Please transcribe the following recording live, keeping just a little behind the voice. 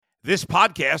This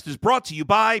podcast is brought to you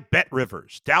by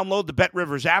BetRivers. Download the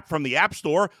BetRivers app from the App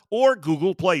Store or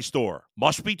Google Play Store.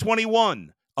 Must be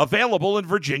 21. Available in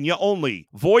Virginia only.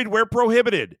 Void where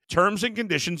prohibited. Terms and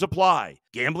conditions apply.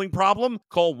 Gambling problem?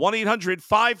 Call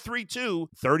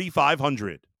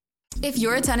 1-800-532-3500. If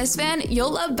you're a tennis fan,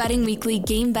 you'll love Betting Weekly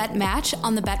Game Bet Match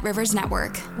on the BetRivers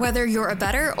Network. Whether you're a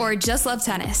bettor or just love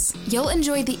tennis, you'll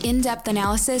enjoy the in-depth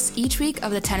analysis each week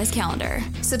of the tennis calendar.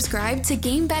 Subscribe to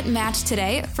Game Bet Match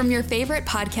today from your favorite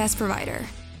podcast provider.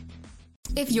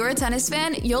 If you're a tennis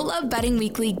fan, you'll love Betting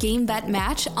Weekly Game Bet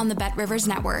Match on the BetRivers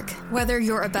Network. Whether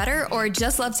you're a bettor or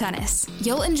just love tennis,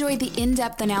 you'll enjoy the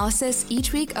in-depth analysis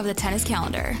each week of the tennis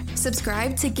calendar.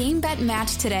 Subscribe to Game Bet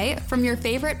Match today from your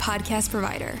favorite podcast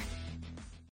provider.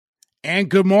 And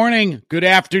good morning, good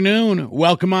afternoon.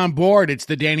 Welcome on board. It's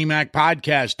the Danny Mac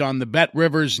podcast on the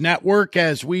BetRivers Network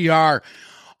as we are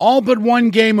all but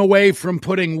one game away from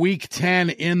putting Week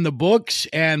 10 in the books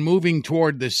and moving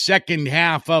toward the second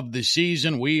half of the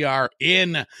season. We are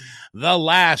in the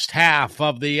last half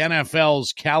of the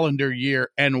NFL's calendar year,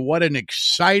 and what an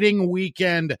exciting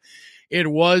weekend it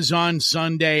was on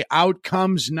Sunday.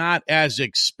 Outcomes not as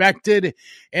expected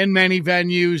in many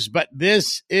venues, but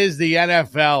this is the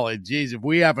NFL. And geez, if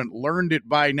we haven't learned it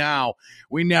by now,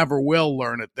 we never will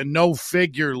learn it. The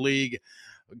no-figure league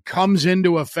comes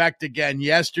into effect again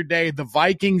yesterday. The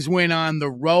Vikings went on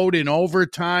the road in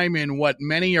overtime in what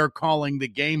many are calling the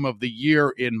game of the year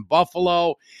in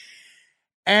Buffalo.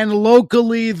 And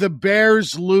locally, the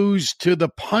Bears lose to the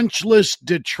punchless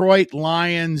Detroit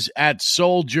Lions at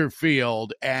Soldier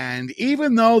Field. And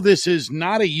even though this is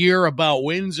not a year about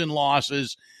wins and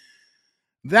losses,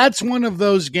 that's one of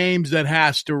those games that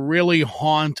has to really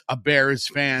haunt a Bears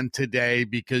fan today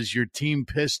because your team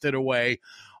pissed it away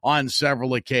on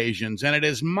several occasions. And it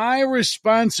is my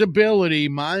responsibility,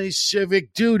 my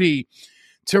civic duty,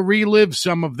 to relive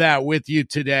some of that with you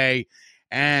today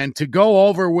and to go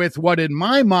over with what in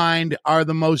my mind are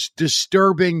the most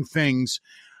disturbing things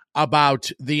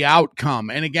about the outcome.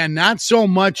 And again, not so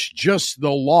much just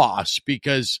the loss,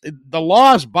 because the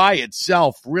loss by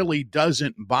itself really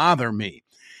doesn't bother me.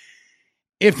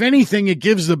 If anything, it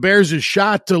gives the Bears a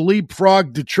shot to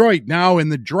leapfrog Detroit now in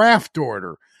the draft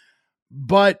order.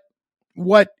 But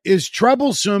what is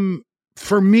troublesome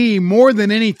for me more than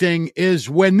anything is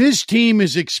when this team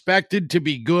is expected to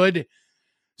be good,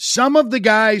 some of the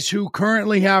guys who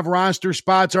currently have roster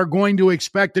spots are going to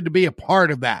expect it to be a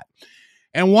part of that.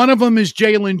 And one of them is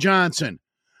Jalen Johnson,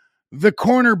 the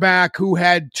cornerback who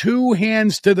had 2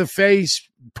 hands to the face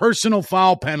personal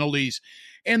foul penalties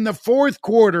in the fourth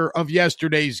quarter of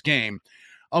yesterday's game.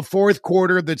 A fourth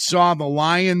quarter that saw the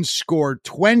Lions score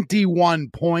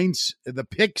 21 points, the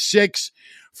pick 6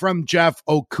 from Jeff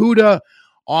Okudah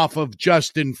off of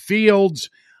Justin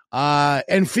Fields.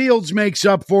 And Fields makes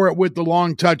up for it with the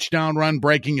long touchdown run,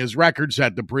 breaking his record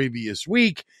set the previous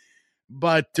week.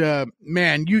 But,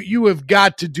 man, you have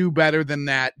got to do better than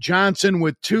that. Johnson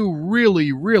with 2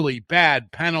 really, really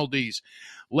bad penalties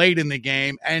late in the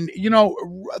game. And, you know,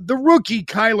 the rookie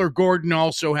Kyler Gordon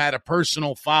also had a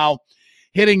personal foul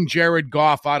hitting Jared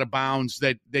Goff out of bounds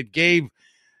that gave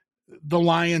the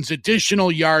Lions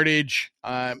additional yardage.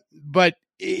 But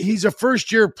he's a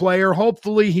first-year player.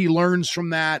 Hopefully he learns from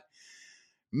that.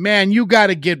 Man, you got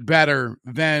to get better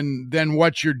than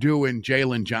what you're doing,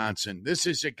 Jalen Johnson. This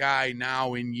is a guy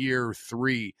now in year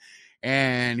 3,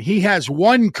 and he has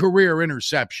 1 career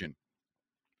interception.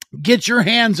 Get your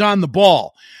hands on the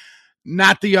ball,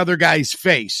 not the other guy's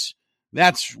face.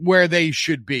 That's where they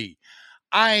should be.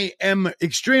 I am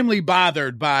extremely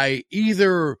bothered by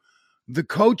either the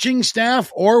coaching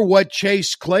staff or what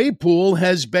Chase Claypool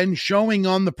has been showing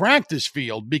on the practice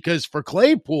field, because for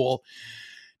Claypool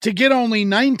to get only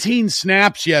 19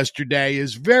 snaps yesterday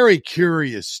is very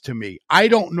curious to me. I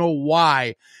don't know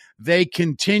why they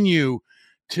continue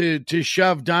to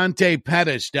shove Dante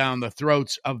Pettis down the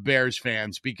throats of Bears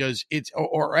fans, because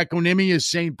or Equanimeous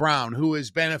St. Brown, who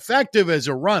has been effective as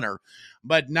a runner,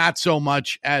 but not so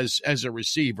much as a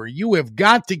receiver. You have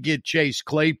got to get Chase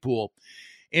Claypool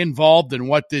involved in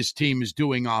what this team is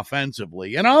doing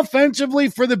offensively. And offensively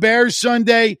for the Bears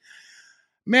Sunday,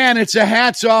 man, it's a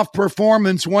hats-off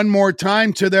performance one more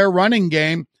time to their running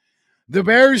game. The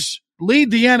Bears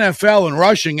lead the NFL in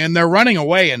rushing, and they're running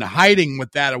away and hiding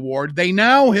with that award. They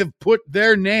now have put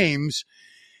their names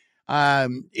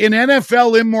in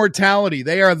NFL immortality.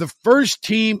 They are the first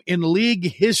team in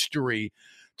league history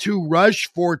to rush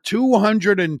for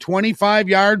 225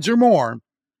 yards or more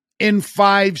in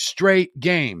 5 straight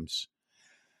games.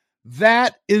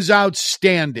 That is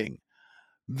outstanding.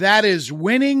 that is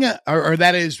winning, or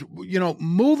that is,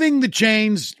 moving the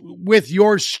chains with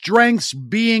your strengths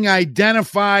being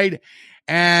identified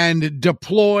and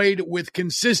deployed with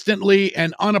consistently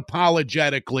and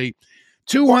unapologetically.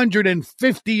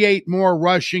 258 more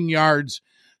rushing yards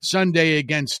Sunday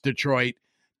against Detroit.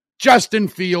 Justin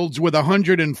Fields with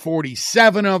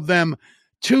 147 of them,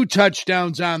 2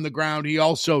 touchdowns on the ground. He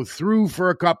also threw for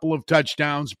a couple of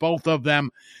touchdowns, both of them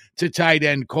to tight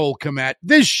end Cole Kmet.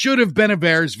 This should have been a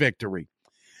Bears victory.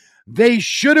 They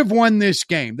should have won this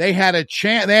game. They had a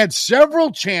chance. They had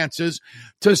several chances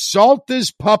to salt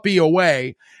this puppy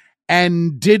away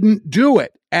and didn't do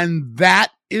it. And that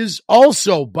is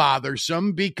also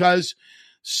bothersome because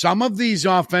some of these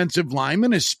offensive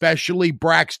linemen, especially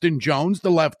Braxton Jones,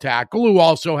 the left tackle, who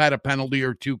also had a penalty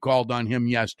or two called on him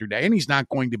yesterday, and he's not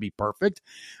going to be perfect,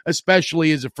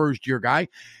 especially as a first-year guy.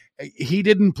 He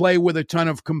didn't play with a ton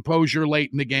of composure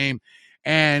late in the game,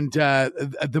 and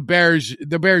the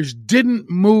Bears didn't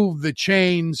move the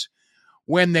chains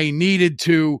when they needed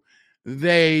to.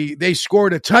 They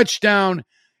scored a touchdown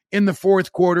in the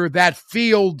fourth quarter. That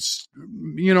Fields,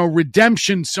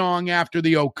 redemption song after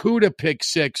the Okudah pick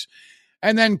six,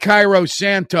 and then Cairo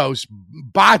Santos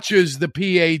botches the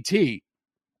PAT.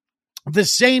 The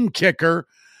same kicker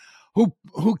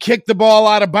who kicked the ball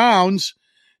out of bounds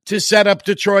to set up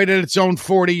Detroit at its own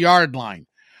 40-yard line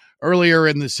earlier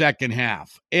in the second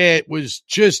half. It was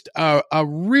just a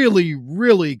really,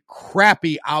 really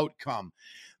crappy outcome.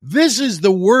 This is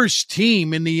the worst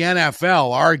team in the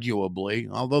NFL, arguably,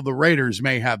 although the Raiders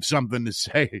may have something to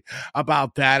say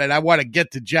about that. And I want to get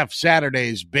to Jeff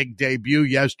Saturday's big debut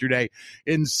yesterday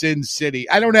in Sin City.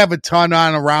 I don't have a ton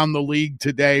on around the league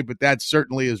today, but that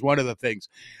certainly is one of the things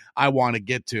I want to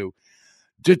get to.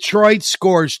 Detroit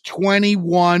scores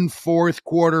 21 fourth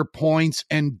quarter points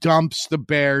and dumps the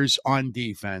Bears on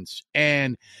defense.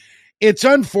 And it's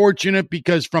unfortunate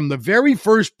because from the very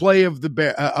first play of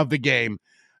the game,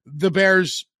 the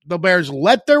Bears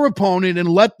let their opponent and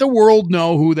let the world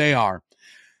know who they are.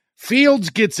 Fields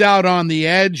gets out on the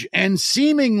edge and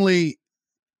seemingly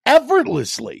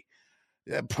effortlessly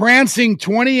prancing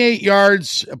 28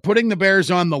 yards, putting the Bears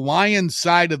on the Lions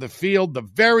side of the field. The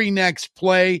very next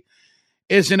play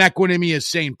is an Equanimeous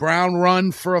St. Brown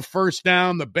run for a first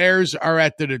down. The Bears are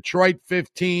at the Detroit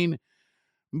 15,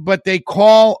 but they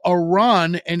call a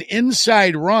run, an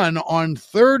inside run on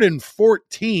 3rd and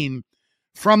 14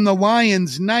 from the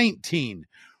Lions 19,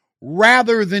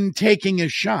 rather than taking a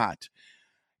shot.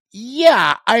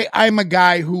 Yeah, I'm a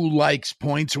guy who likes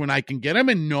points when I can get them,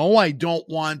 and no, I don't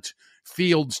want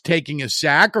Fields taking a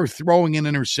sack or throwing an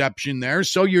interception there.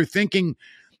 So you're thinking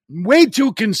way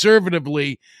too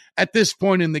conservatively at this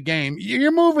point in the game.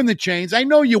 You're moving the chains. I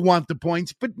know you want the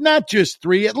points, but not just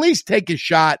 3. At least take a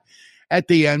shot at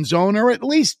the end zone, or at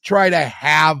least try to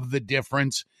have the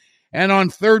difference. And on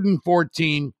 3rd and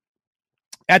 14,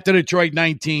 at the Detroit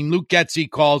 19, Luke Getsy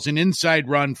calls an inside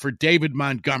run for David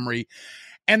Montgomery,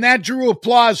 and that drew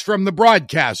applause from the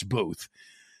broadcast booth.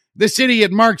 This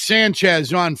idiot Mark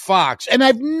Sanchez on Fox, and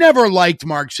I've never liked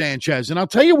Mark Sanchez, and I'll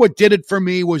tell you what did it for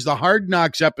me was the Hard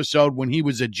Knocks episode when he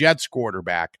was a Jets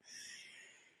quarterback.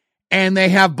 And they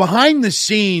have behind the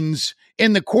scenes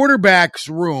in the quarterback's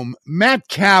room, Matt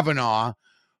Cavanaugh,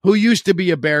 who used to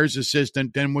be a Bears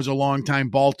assistant and was a longtime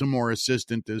Baltimore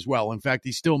assistant as well. In fact,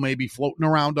 he still may be floating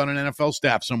around on an NFL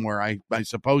staff somewhere. I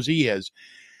suppose he is.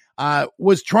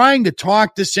 Was trying to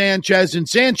talk to Sanchez, and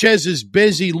Sanchez is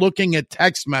busy looking at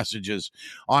text messages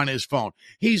on his phone.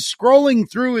 He's scrolling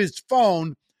through his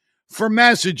phone for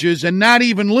messages and not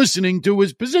even listening to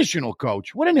his positional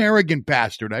coach. What an arrogant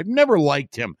bastard. I've never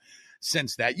liked him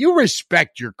since that. You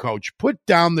respect your coach. Put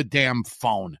down the damn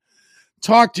phone.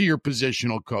 Talk to your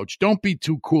positional coach. Don't be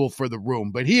too cool for the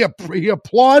room. But he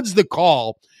applauds the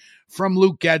call from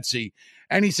Luke Getsy,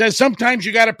 and he says sometimes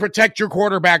you got to protect your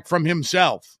quarterback from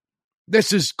himself.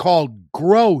 This is called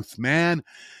growth, man.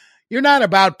 You're not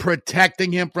about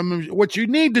protecting him from him. What you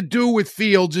need to do with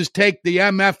Fields is take the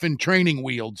MF and training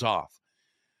wheels off.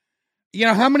 You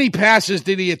know, how many passes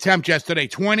did he attempt yesterday?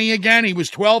 20 again? He was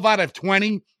 12 out of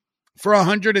 20 for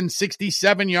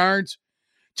 167 yards.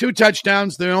 2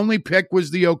 touchdowns. The only pick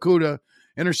was the Okudah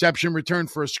interception return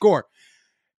for a score.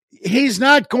 He's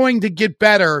not going to get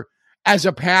better as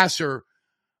a passer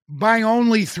by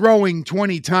only throwing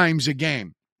 20 times a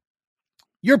game.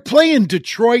 You're playing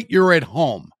Detroit. You're at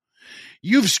home.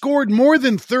 You've scored more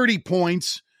than 30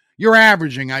 points. You're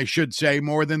averaging, I should say,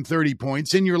 more than 30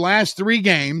 points in your last 3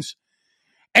 games.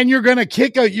 And you're going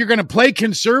to play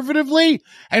conservatively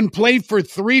and play for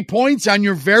 3 points on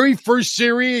your very first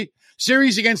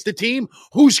series against a team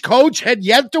whose coach had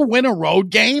yet to win a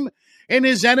road game in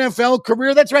his NFL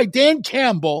career. That's right, Dan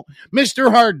Campbell,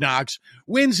 Mr. Hard Knocks,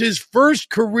 wins his first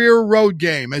career road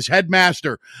game as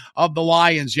headmaster of the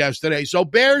Lions yesterday. So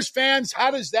Bears fans,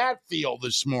 how does that feel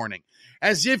this morning?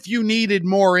 As if you needed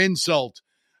more insult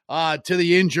to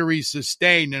the injury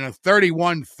sustained in a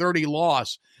 31-30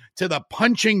 loss to the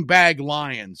punching bag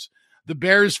Lions. The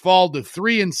Bears fall to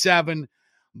 3-7.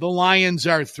 The Lions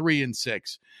are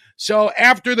 3-6. So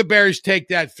after the Bears take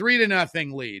that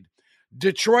 3-0 lead,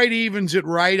 Detroit evens it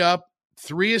right up,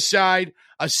 3 aside,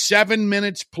 a 7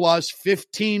 minutes plus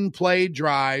 15 play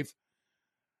drive.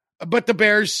 But the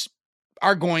Bears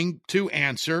are going to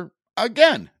answer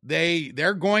again.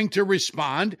 They're going to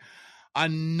respond. A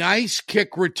nice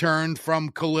kick return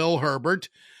from Khalil Herbert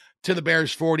to the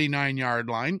Bears' 49-yard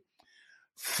line.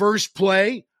 First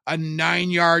play, a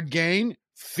 9-yard gain.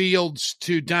 Fields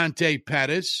to Dante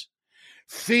Pettis.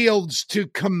 Fields to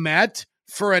Kmet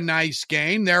for a nice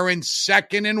gain. They're in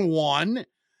 2nd and 1.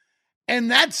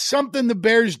 And that's something the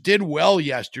Bears did well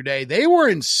yesterday. They were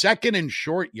in 2nd and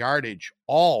short yardage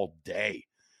all day.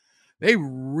 They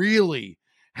really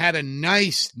had a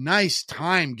nice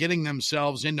time getting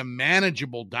themselves into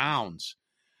manageable downs.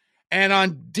 And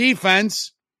on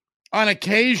defense, on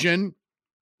occasion,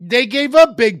 they gave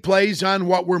up big plays on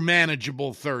what were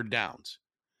manageable third downs.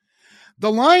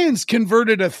 The Lions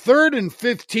converted a 3rd and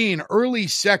 15 early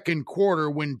second quarter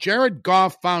when Jared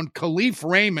Goff found Khalif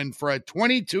Raymond for a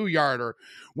 22-yarder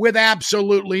with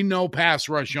absolutely no pass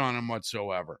rush on him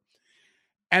whatsoever.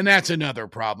 And that's another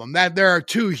problem. That there are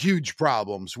 2 huge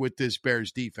problems with this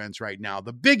Bears defense right now.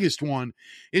 The biggest one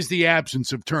is the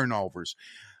absence of turnovers.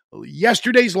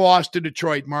 Yesterday's loss to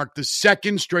Detroit marked the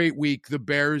 2nd straight week the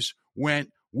Bears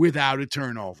went without a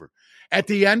turnover. At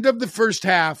the end of the first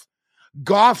half,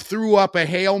 Goff threw up a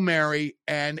Hail Mary,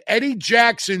 and Eddie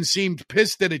Jackson seemed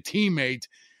pissed at a teammate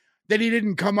that he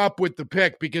didn't come up with the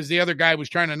pick because the other guy was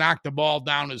trying to knock the ball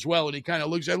down as well. And he kind of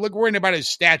looks at, worrying about his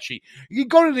stat sheet. You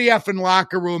go to the effing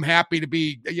locker room happy to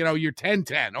be, you're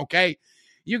 10-10, okay?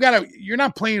 You're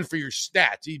not playing for your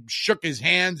stats. He shook his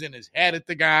hands and his head at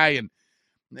the guy, and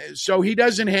so he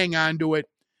doesn't hang on to it.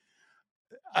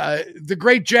 The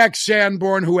great Jack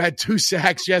Sanborn, who had 2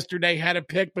 sacks yesterday, had a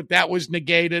pick, but that was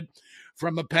negated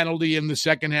from a penalty in the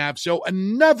second half. So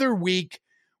another week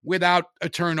without a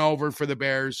turnover for the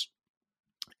Bears,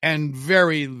 and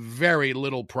very, very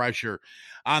little pressure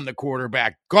on the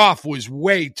quarterback. Goff was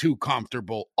way too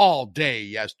comfortable all day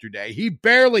yesterday. He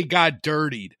barely got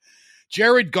dirtied.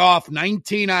 Jared Goff,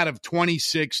 19 out of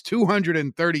 26,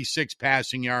 236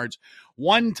 passing yards,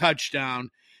 1 touchdown.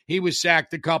 He was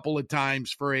sacked a couple of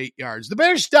times for 8 yards. The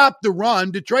Bears stopped the run.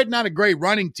 Detroit, not a great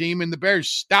running team, and the Bears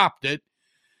stopped it.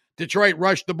 Detroit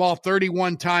rushed the ball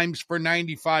 31 times for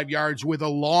 95 yards with a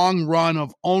long run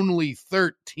of only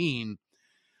 13.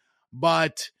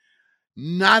 But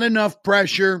not enough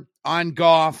pressure on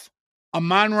Goff.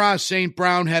 Amon-Ra St.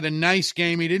 Brown had a nice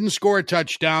game. He didn't score a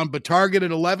touchdown, but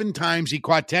targeted 11 times. He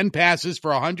caught 10 passes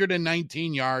for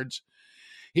 119 yards.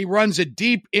 He runs a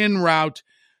deep in route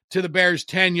to the Bears'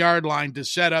 10-yard line to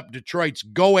set up Detroit's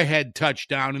go-ahead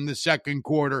touchdown in the second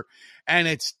quarter, and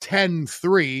it's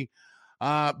 10-3.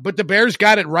 But the Bears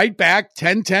got it right back,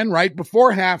 10-10 right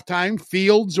before halftime.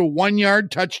 Fields, a 1-yard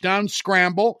touchdown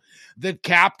scramble that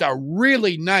capped a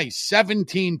really nice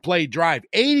 17-play drive,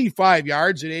 85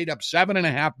 yards. It ate up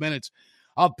 7.5 minutes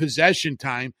of possession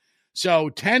time. So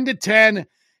 10-10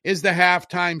 is the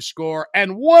halftime score.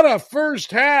 And what a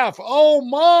first half. Oh,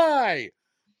 my.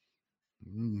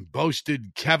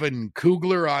 Boasted Kevin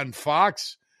Kugler on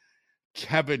Fox.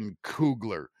 Kevin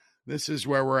Kugler. This is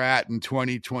where we're at in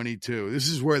 2022. This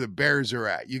is where the Bears are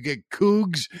at. You get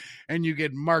Cougs and you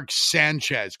get Mark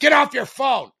Sanchez. Get off your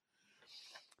phone.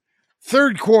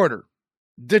 Third quarter.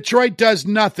 Detroit does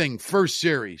nothing first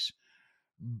series.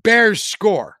 Bears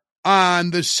score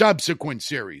on the subsequent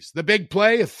series. The big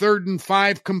play, a 3rd and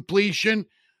 5 completion.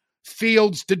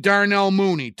 Fields to Darnell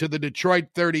Mooney to the Detroit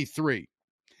 33.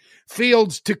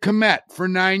 Fields to Kmet for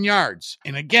 9 yards.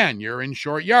 And again, you're in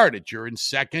short yardage. You're in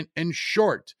 2nd and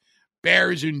short.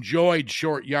 Bears enjoyed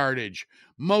short yardage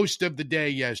most of the day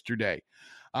yesterday.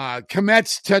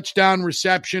 Kmet's touchdown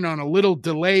reception on a little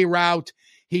delay route.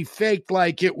 He faked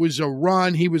like it was a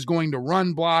run. He was going to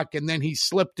run block, and then he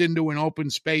slipped into an open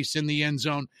space in the end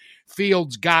zone.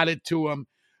 Fields got it to him.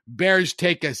 Bears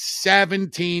take a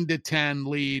 17-10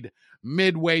 lead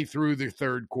midway through the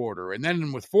third quarter. And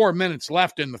then with 4 minutes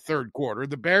left in the third quarter,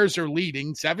 the Bears are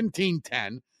leading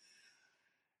 17-10.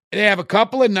 They have a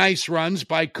couple of nice runs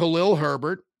by Khalil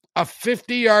Herbert, a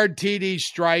 50-yard TD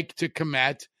strike to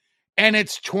Kmet, and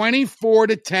it's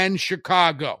 24-10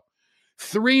 Chicago.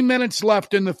 3 minutes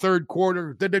left in the third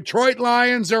quarter. The Detroit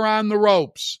Lions are on the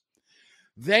ropes.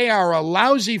 They are a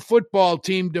lousy football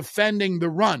team defending the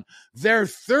run. They're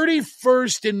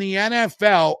 31st in the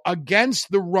NFL against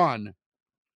the run.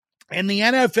 And the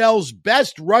NFL's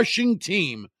best rushing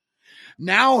team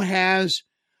now has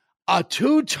a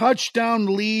 2-touchdown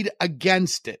lead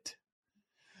against it.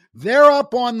 They're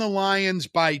up on the Lions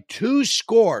by 2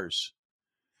 scores.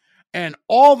 And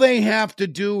all they have to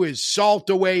do is salt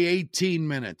away 18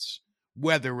 minutes,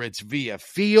 whether it's via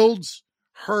Fields,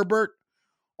 Herbert,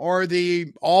 or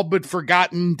the all but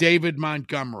forgotten David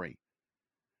Montgomery.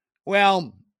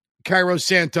 Well, Cairo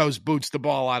Santos boots the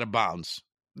ball out of bounds.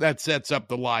 That sets up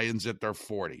the Lions at their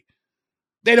 40.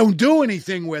 They don't do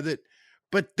anything with it,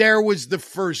 but there was the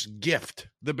first gift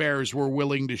the Bears were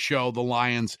willing to show the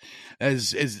Lions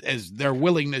as their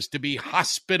willingness to be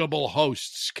hospitable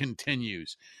hosts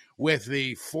continues with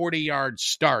the 40-yard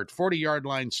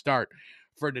line start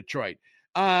for Detroit.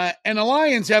 And the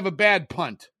Lions have a bad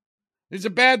punt. There's a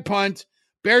bad punt.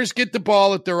 Bears get the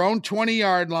ball at their own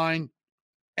 20-yard line,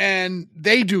 and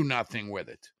they do nothing with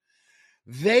it.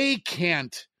 They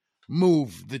can't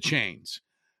move the chains.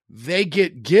 They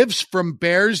get gifts from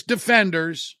Bears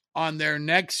defenders on their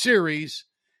next series,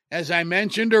 as I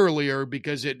mentioned earlier,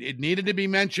 because it needed to be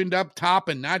mentioned up top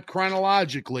and not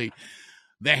chronologically.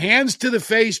 The hands to the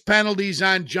face penalties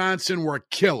on Johnson were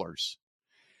killers.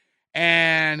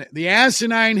 And the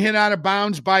asinine hit out of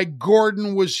bounds by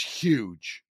Gordon was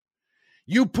huge.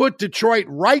 You put Detroit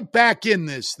right back in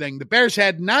this thing. The Bears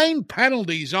had 9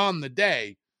 penalties on the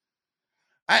day.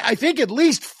 I think at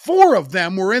least 4 of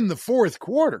them were in the fourth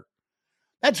quarter.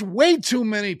 That's way too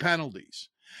many penalties.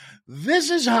 This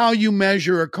is how you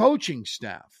measure a coaching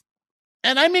staff.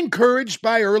 And I'm encouraged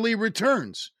by early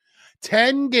returns.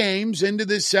 10 games into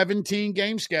this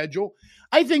 17-game schedule.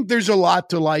 I think there's a lot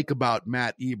to like about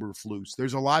Matt Eberflus.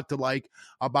 There's a lot to like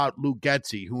about Luke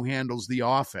Getsy, who handles the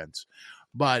offense.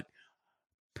 But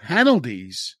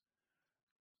penalties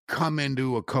come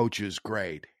into a coach's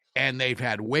grade, and they've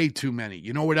had way too many.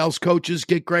 You know what else coaches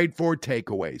get grade for?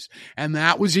 Takeaways. And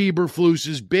that was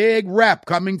Eberflus's big rep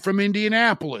coming from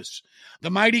Indianapolis.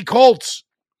 The mighty Colts.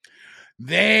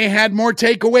 They had more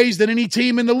takeaways than any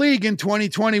team in the league in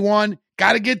 2021.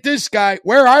 Got to get this guy.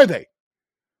 Where are they?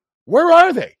 Where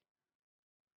are they?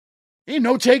 He had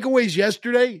no takeaways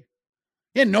yesterday.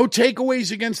 He had no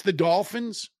takeaways against the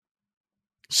Dolphins.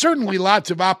 Certainly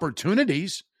lots of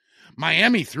opportunities.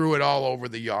 Miami threw it all over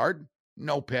the yard.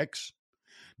 No picks.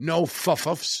 No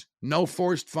fuffs. No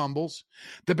forced fumbles.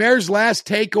 The Bears' last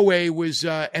takeaway was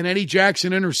an Eddie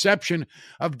Jackson interception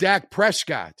of Dak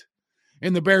Prescott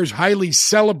in the Bears' highly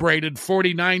celebrated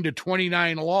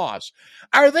 49-29 loss.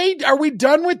 Are we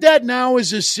done with that now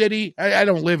as a city? I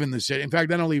don't live in the city. In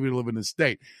fact, I don't even live in the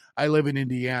state. I live in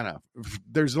Indiana.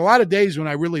 There's a lot of days when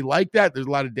I really like that. There's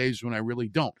a lot of days when I really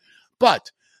don't.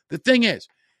 But the thing is,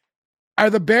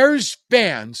 are the Bears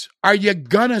fans, are you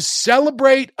going to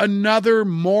celebrate another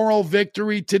moral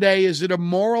victory today? Is it a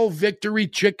moral victory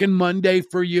Chicken Monday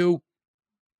for you?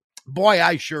 Boy,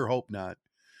 I sure hope not.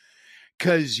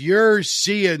 Because you're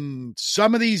seeing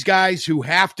some of these guys who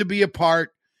have to be a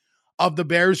part of the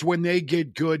Bears when they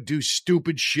get good do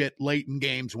stupid shit late in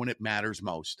games when it matters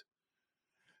most.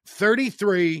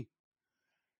 33-9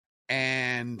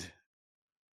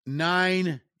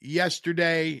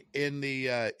 yesterday in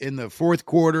the fourth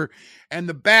quarter, and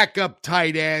the backup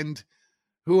tight end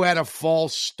who had a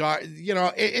false start,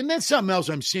 and that's something else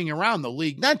I'm seeing around the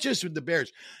league, not just with the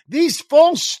Bears. These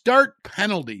false start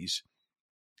penalties,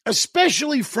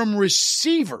 especially from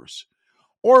receivers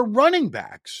or running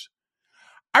backs,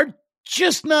 are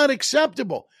just not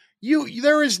acceptable.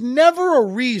 There is never a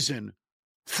reason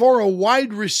for a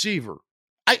wide receiver,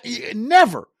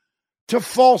 never, to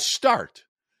false start.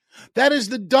 That is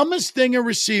the dumbest thing a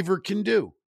receiver can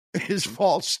do, is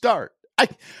false start.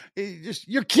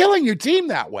 You're killing your team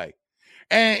that way.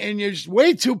 And you're just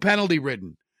way too penalty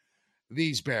ridden,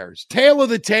 these Bears. Tail of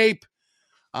the tape,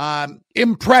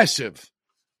 impressive.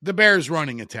 The Bears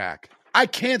running attack. I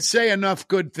can't say enough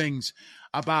good things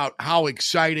about how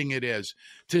exciting it is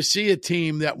to see a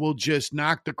team that will just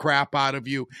knock the crap out of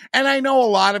you. And I know a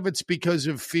lot of it's because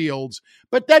of Fields,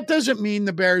 but that doesn't mean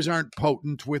the Bears aren't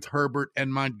potent with Herbert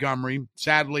and Montgomery,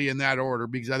 sadly in that order,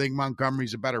 because I think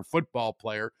Montgomery's a better football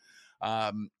player,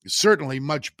 certainly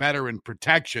much better in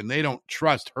protection. They don't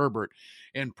trust Herbert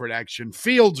in protection.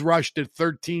 Fields rushed it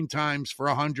 13 times for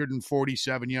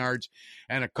 147 yards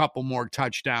and a couple more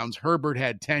touchdowns. Herbert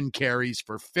had 10 carries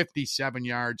for 57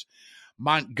 yards.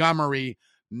 Montgomery,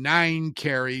 9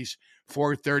 carries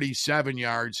for 37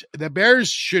 yards. The Bears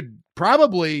should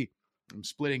probably I'm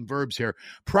splitting verbs here,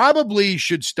 probably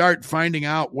should start finding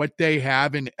out what they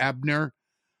have in Ebner,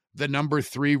 the number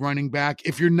 3 running back.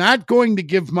 If you're not going to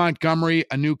give Montgomery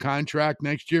a new contract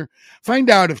next year, find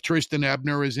out if Tristan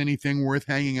Ebner is anything worth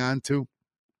hanging on to.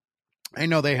 I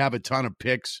know they have a ton of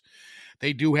picks.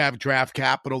 They do have draft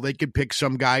capital. They could pick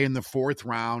some guy in the 4th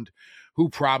round who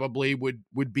probably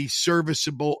would be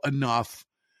serviceable enough.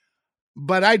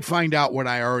 But I'd find out what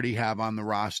I already have on the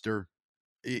roster.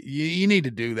 You need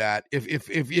to do that.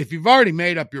 If you've already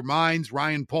made up your minds,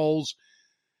 Ryan Poles,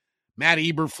 Matt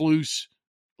Eberflus,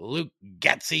 Luke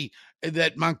Getsy,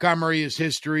 that Montgomery is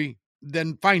history,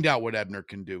 then find out what Ebner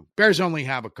can do. Bears only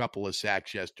have a couple of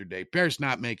sacks yesterday. Bears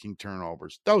not making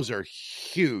turnovers. Those are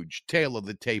huge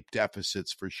tail-of-the-tape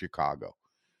deficits for Chicago.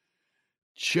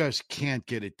 Just can't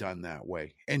get it done that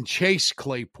way. And Chase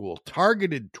Claypool,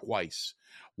 targeted twice,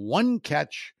 1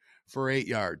 catch for 8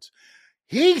 yards.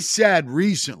 He said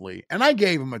recently, and I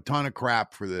gave him a ton of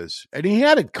crap for this, and he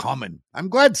had it coming. I'm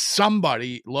glad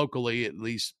somebody locally at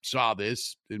least saw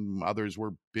this, and others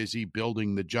were busy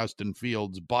building the Justin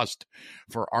Fields bust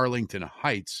for Arlington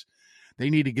Heights. They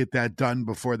need to get that done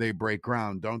before they break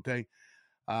ground, don't they?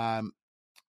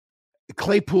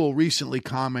 Claypool recently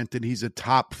commented he's a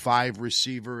top 5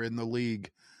 receiver in the league.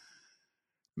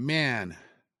 Man,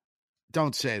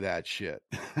 don't say that shit.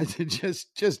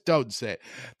 just don't say it.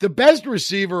 The best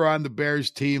receiver on the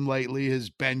Bears team lately has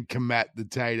been Kmet, the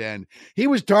tight end. He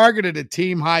was targeted a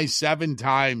team high 7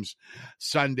 times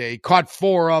Sunday. Caught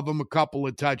 4 of them, a couple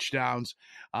of touchdowns.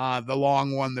 The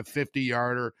long one, the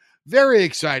 50-yarder. Very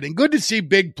exciting. Good to see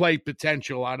big play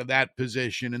potential out of that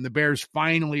position. And the Bears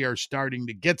finally are starting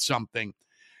to get something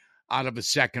out of a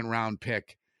 2nd-round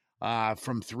pick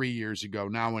from 3 years ago,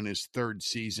 now in his 3rd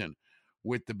season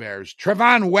with the Bears.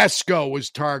 Trevon Wesco was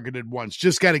targeted once.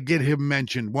 Just got to get him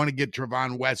mentioned. Want to get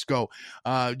Trevon Wesco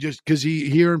just because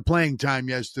here in playing time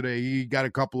yesterday, he got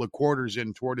a couple of quarters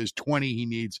in toward his 20 he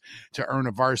needs to earn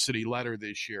a varsity letter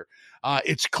this year.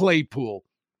 It's Claypool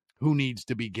who needs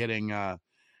to be getting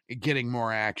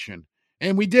more action.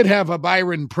 And we did have a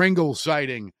Byron Pringle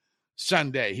sighting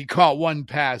Sunday. He caught 1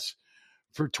 pass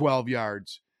for 12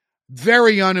 yards.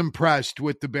 Very unimpressed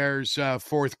with the Bears'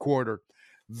 4th quarter.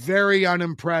 Very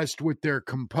unimpressed with their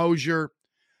composure.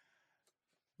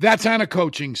 That's on a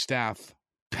coaching staff.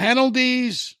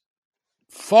 Penalties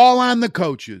fall on the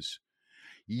coaches.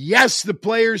 Yes, the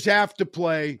players have to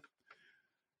play,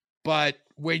 but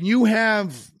when you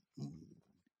have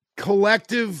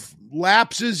collective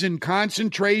lapses in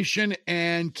concentration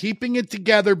and keeping it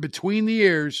together between the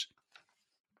ears,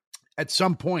 at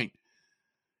some point,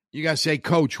 you got to say,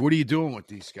 Coach, what are you doing with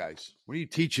these guys? What are you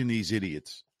teaching these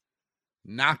idiots?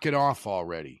 Knock it off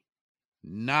already.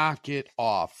 Knock it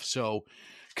off. So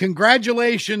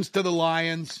congratulations to the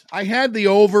Lions. I had the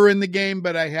over in the game,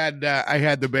 but I had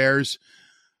the Bears.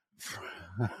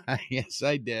 Yes,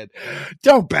 I did.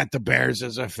 Don't bet the Bears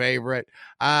as a favorite.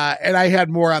 And I had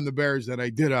more on the Bears than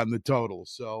I did on the total.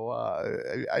 So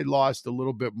I lost a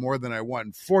little bit more than I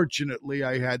won. Fortunately,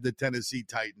 I had the Tennessee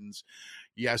Titans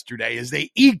yesterday as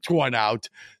they eked one out.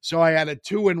 So I had a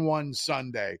 2-1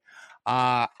 Sunday.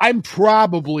 I'm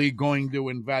probably going to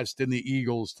invest in the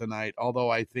Eagles tonight,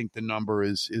 although I think the number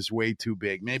is way too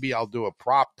big. Maybe I'll do a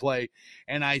prop play,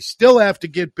 and I still have to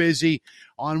get busy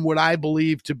on what I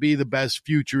believe to be the best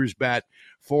futures bet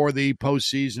for the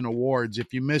postseason awards.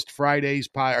 If you missed Thursday's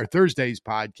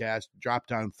podcast,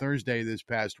 dropped on Thursday this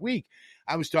past week,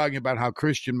 I was talking about how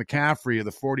Christian McCaffrey of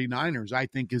the 49ers, I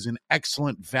think, is an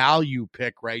excellent value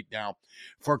pick right now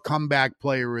for comeback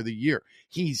player of the year.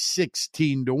 He's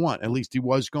 16-1. At least he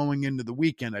was going into the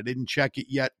weekend. I didn't check it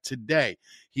yet today.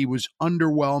 He was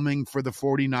underwhelming for the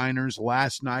 49ers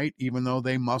last night, even though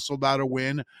they muscled out a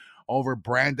win over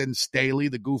Brandon Staley,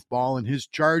 the goofball, and his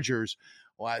Chargers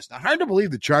last night. Hard to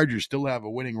believe the Chargers still have a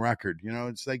winning record. You know,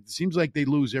 it seems like they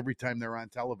lose every time they're on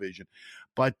television.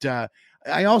 But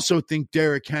I also think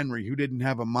Derrick Henry, who didn't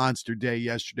have a monster day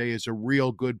yesterday, is a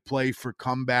real good play for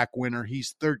comeback winner.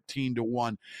 He's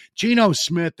 13-1. Geno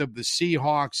Smith of the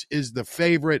Seahawks is the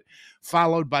favorite,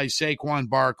 followed by Saquon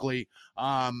Barkley,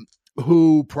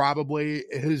 who probably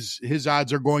his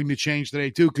odds are going to change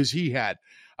today too because he had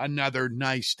another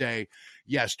nice day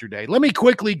yesterday. Let me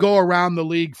quickly go around the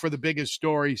league for the biggest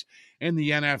stories in the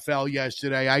NFL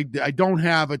yesterday. I don't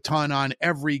have a ton on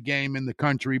every game in the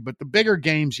country, but the bigger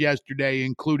games yesterday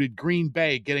included Green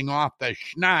Bay getting off the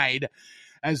schneid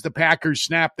as the Packers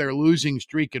snapped their losing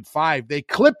streak at 5. They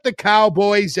clipped the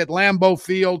Cowboys at Lambeau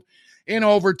Field in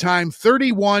overtime.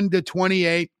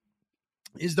 31-28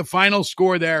 is the final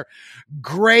score there.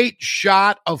 Great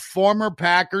shot of former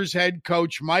Packers head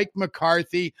coach Mike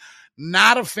McCarthy.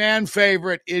 not a fan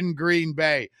favorite in Green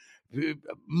Bay.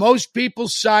 Most people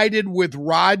sided with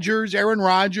Aaron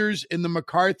Rodgers, in the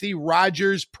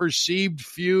McCarthy-Rodgers perceived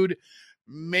feud.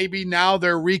 Maybe now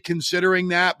they're reconsidering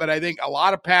that, but I think a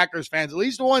lot of Packers fans, at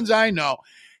least the ones I know,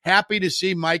 happy to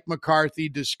see Mike McCarthy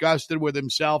disgusted with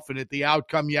himself and at the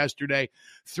outcome yesterday,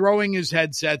 throwing his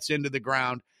headsets into the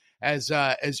ground as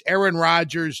Aaron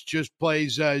Rodgers just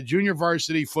plays junior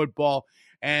varsity football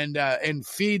and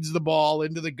feeds the ball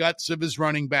into the guts of his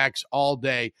running backs all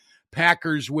day.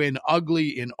 Packers win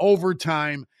ugly in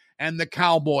overtime, and the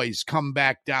Cowboys come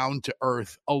back down to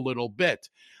earth a little bit.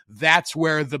 That's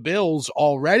where the Bills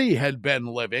already had been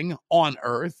living on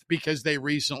earth because they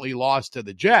recently lost to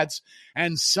the Jets.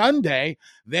 And Sunday,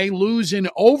 they lose in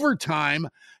overtime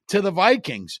to the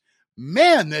Vikings.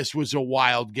 Man, this was a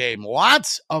wild game.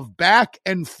 Lots of back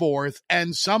and forth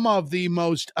and some of the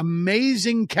most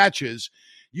amazing catches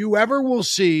you ever will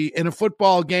see in a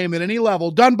football game at any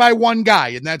level, done by one guy,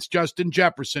 and that's Justin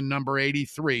Jefferson, number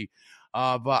 17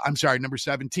 of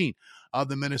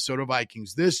the Minnesota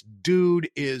Vikings. This dude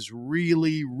is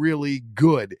really, really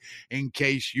good, in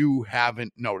case you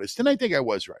haven't noticed. And I think I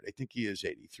was right. I think he is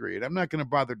 83, and I'm not going to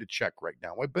bother to check right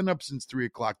now. I've been up since 3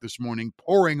 o'clock this morning,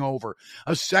 poring over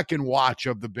a second watch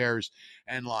of the Bears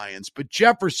and Lions. But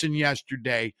Jefferson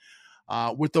yesterday,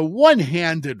 with a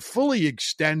one-handed, fully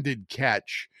extended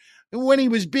catch when he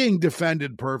was being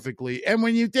defended perfectly. And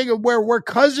when you think of where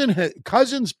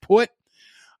Cousins put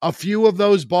a few of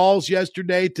those balls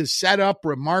yesterday to set up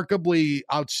remarkably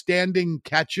outstanding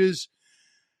catches,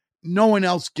 no one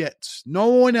else gets. No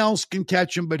one else can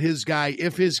catch him but his guy,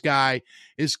 if his guy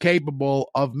is capable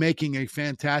of making a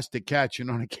fantastic catch.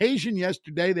 And on occasion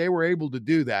yesterday, they were able to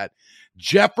do that.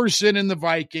 Jefferson and the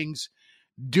Vikings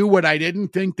do what I didn't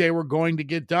think they were going to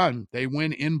get done. They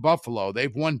win in Buffalo.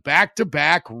 They've won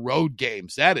back-to-back road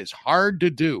games. That is hard to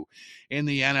do in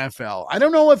the NFL. I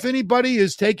don't know if anybody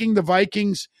is taking the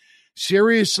Vikings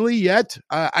seriously yet.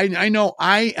 I know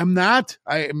I am not.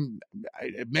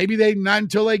 Maybe they not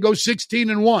until they go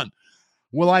 16-1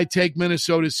 will I take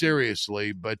Minnesota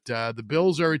seriously. But the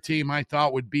Bills are a team I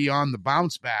thought would be on the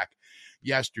bounce back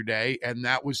yesterday, and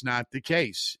that was not the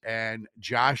case. And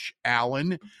Josh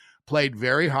Allen played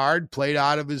very hard, played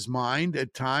out of his mind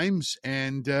at times,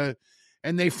 and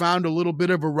they found a little bit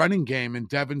of a running game in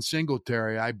Devin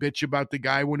Singletary. I bitch about the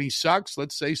guy when he sucks.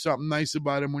 Let's say something nice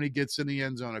about him when he gets in the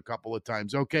end zone a couple of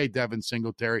times. Okay, Devin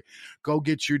Singletary, go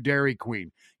get your Dairy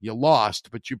Queen. You lost,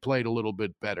 but you played a little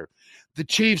bit better. The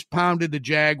Chiefs pounded the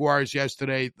Jaguars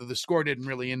yesterday. The score didn't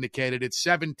really indicate it. It's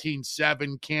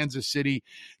 17-7. Kansas City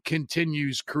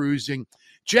continues cruising.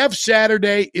 Jeff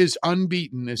Saturday is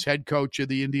unbeaten as head coach of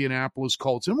the Indianapolis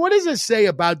Colts. And what does it say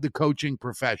about the coaching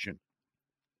profession?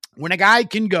 When a guy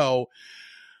can go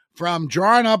from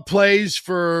drawing up plays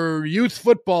for youth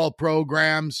football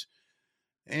programs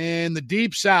in the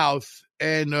Deep South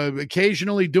and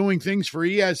occasionally doing things for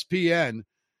ESPN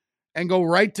and go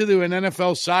right to an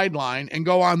NFL sideline and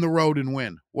go on the road and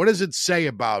win. What does it say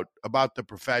about the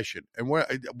profession? And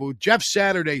Jeff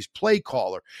Saturday's play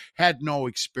caller had no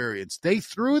experience. They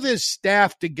threw this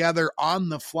staff together on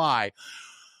the fly,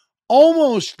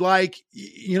 almost like,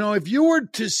 if you were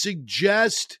to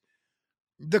suggest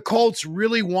the Colts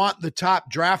really want the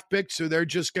top draft pick, so they're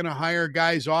just going to hire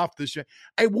guys off this year,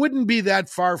 it wouldn't be that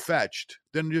far-fetched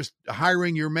than just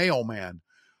hiring your mailman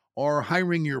or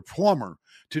hiring your plumber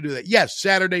to do that. Yes,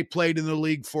 Saturday played in the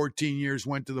league 14 years,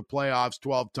 went to the playoffs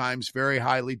 12 times, very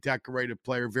highly decorated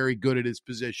player, very good at his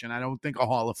position. I don't think a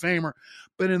Hall of Famer,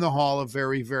 but in the Hall of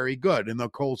very, very good. In the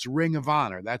Colts Ring of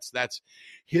Honor. That's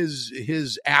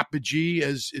his apogee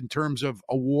as in terms of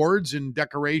awards and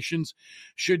decorations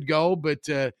should go. But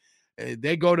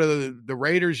they go to the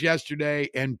Raiders yesterday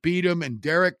and beat them, and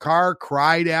Derek Carr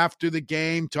cried after the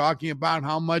game, talking about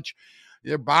how much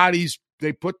their bodies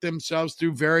they put themselves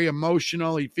through, very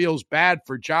emotional. He feels bad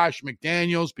for Josh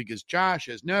McDaniels because Josh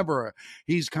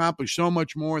he's accomplished so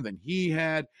much more than he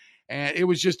had. And it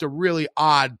was just a really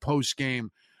odd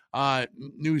post-game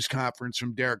news conference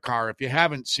from Derek Carr. If you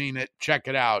haven't seen it, check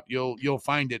it out. You'll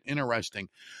find it interesting.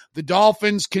 The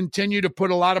Dolphins continue to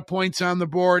put a lot of points on the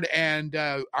board and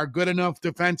are good enough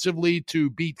defensively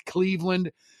to beat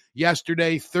Cleveland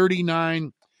yesterday.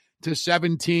 39-17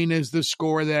 is the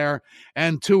score there.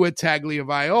 And Tua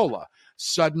Tagovailoa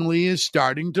suddenly is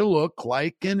starting to look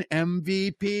like an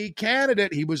MVP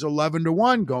candidate. He was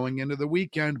 11-1 going into the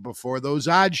weekend before those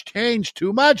odds changed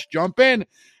too much. Jump in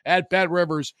at Bet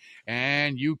Rivers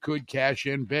and you could cash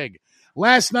in big.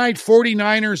 Last night,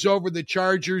 49ers over the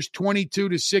Chargers,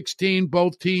 22-16.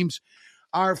 Both teams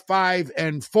are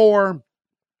 5-4.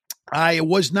 It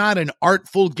was not an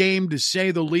artful game, to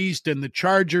say the least, and the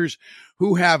Chargers,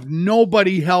 who have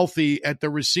nobody healthy at the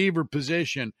receiver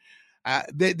position,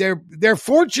 they're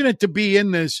fortunate to be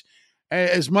in this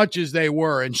as much as they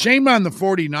were. And shame on the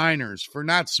 49ers for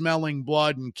not smelling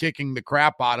blood and kicking the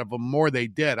crap out of them more they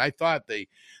did. I thought the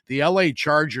LA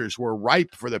Chargers were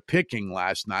ripe for the picking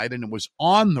last night, and it was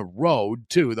on the road,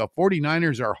 too. The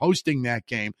 49ers are hosting that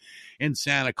game in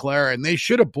Santa Clara, and they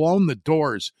should have blown the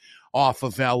doors off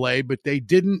of LA, but they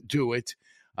didn't do it.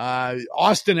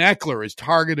 Austin Eckler has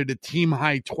targeted a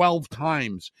team-high 12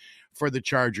 times for the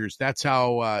Chargers. That's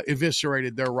how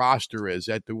eviscerated their roster is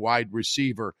at the wide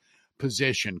receiver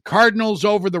position. Cardinals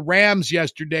over the Rams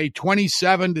yesterday,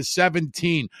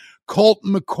 27-17. Colt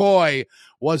McCoy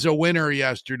was a winner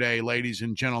yesterday, ladies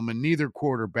and gentlemen. Neither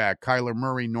quarterback, Kyler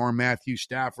Murray nor Matthew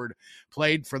Stafford,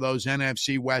 played for those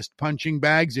NFC West punching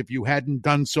bags. If you hadn't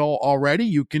done so already,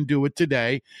 you can do it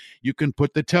today. You can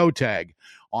put the toe tag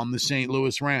on the St.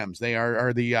 Louis Rams. They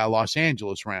are the Los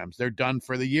Angeles Rams. They're done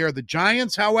for the year. The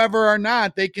Giants, however, are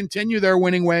not. They continue their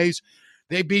winning ways.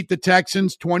 They beat the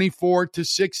Texans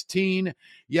 24-16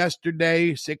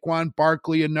 yesterday. Saquon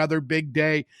Barkley, another big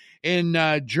day.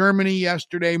 In Germany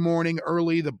yesterday morning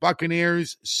early, the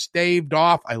Buccaneers staved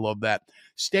off. I love that.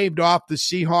 Staved off the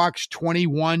Seahawks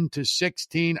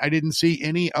 21-16. I didn't see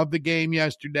any of the game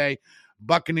yesterday.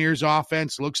 Buccaneers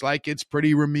offense looks like it's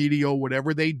pretty remedial.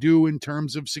 Whatever they do in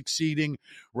terms of succeeding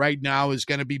right now is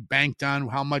going to be banked on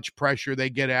how much pressure they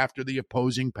get after the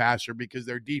opposing passer, because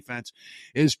their defense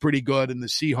is pretty good, and the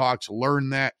Seahawks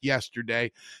learned that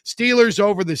yesterday. Steelers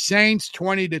over the Saints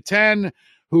 20-10.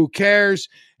 Who cares?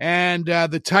 And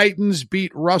the Titans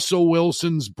beat Russell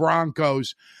Wilson's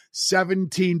Broncos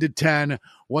 17-10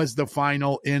 was the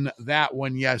final in that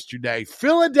one yesterday.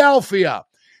 Philadelphia,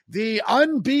 the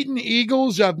unbeaten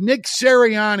Eagles of Nick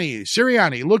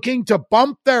Sirianni looking to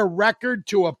bump their record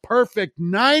to a perfect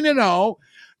 9-0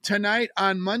 tonight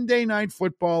on Monday Night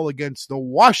Football against the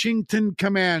Washington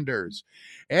Commanders.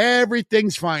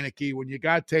 Everything's Heineke when you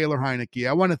got Taylor Heineke.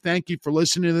 I want to thank you for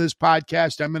listening to this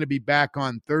podcast. I'm going to be back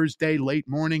on Thursday, late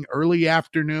morning, early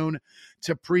afternoon,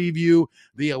 to preview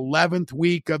the 11th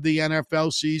week of the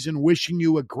NFL season. Wishing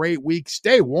you a great week.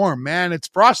 Stay warm, man. It's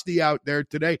frosty out there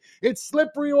today. It's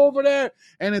slippery over there,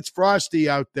 and it's frosty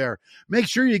out there. Make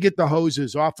sure you get the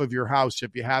hoses off of your house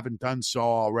if you haven't done so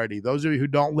already. Those of you who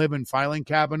don't live in filing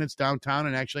cabinets downtown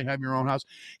and actually have your own house,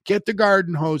 get the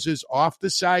garden hoses off the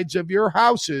sides of your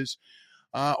houses,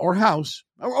 or houses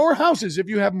if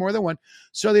you have more than one,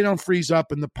 so they don't freeze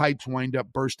up and the pipes wind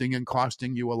up bursting and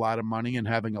costing you a lot of money and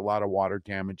having a lot of water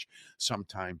damage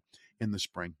sometime in the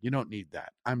spring. You don't need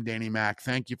that. I'm Danny Mac.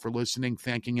 Thank you for listening.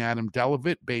 Thanking Adam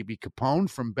Delavitt, Baby Capone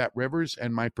from Bet Rivers,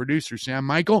 and my producer, Sam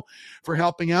Michael, for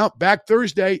helping out. Back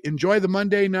Thursday. Enjoy the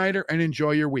Monday Nighter and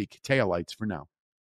enjoy your week. Taillights for now.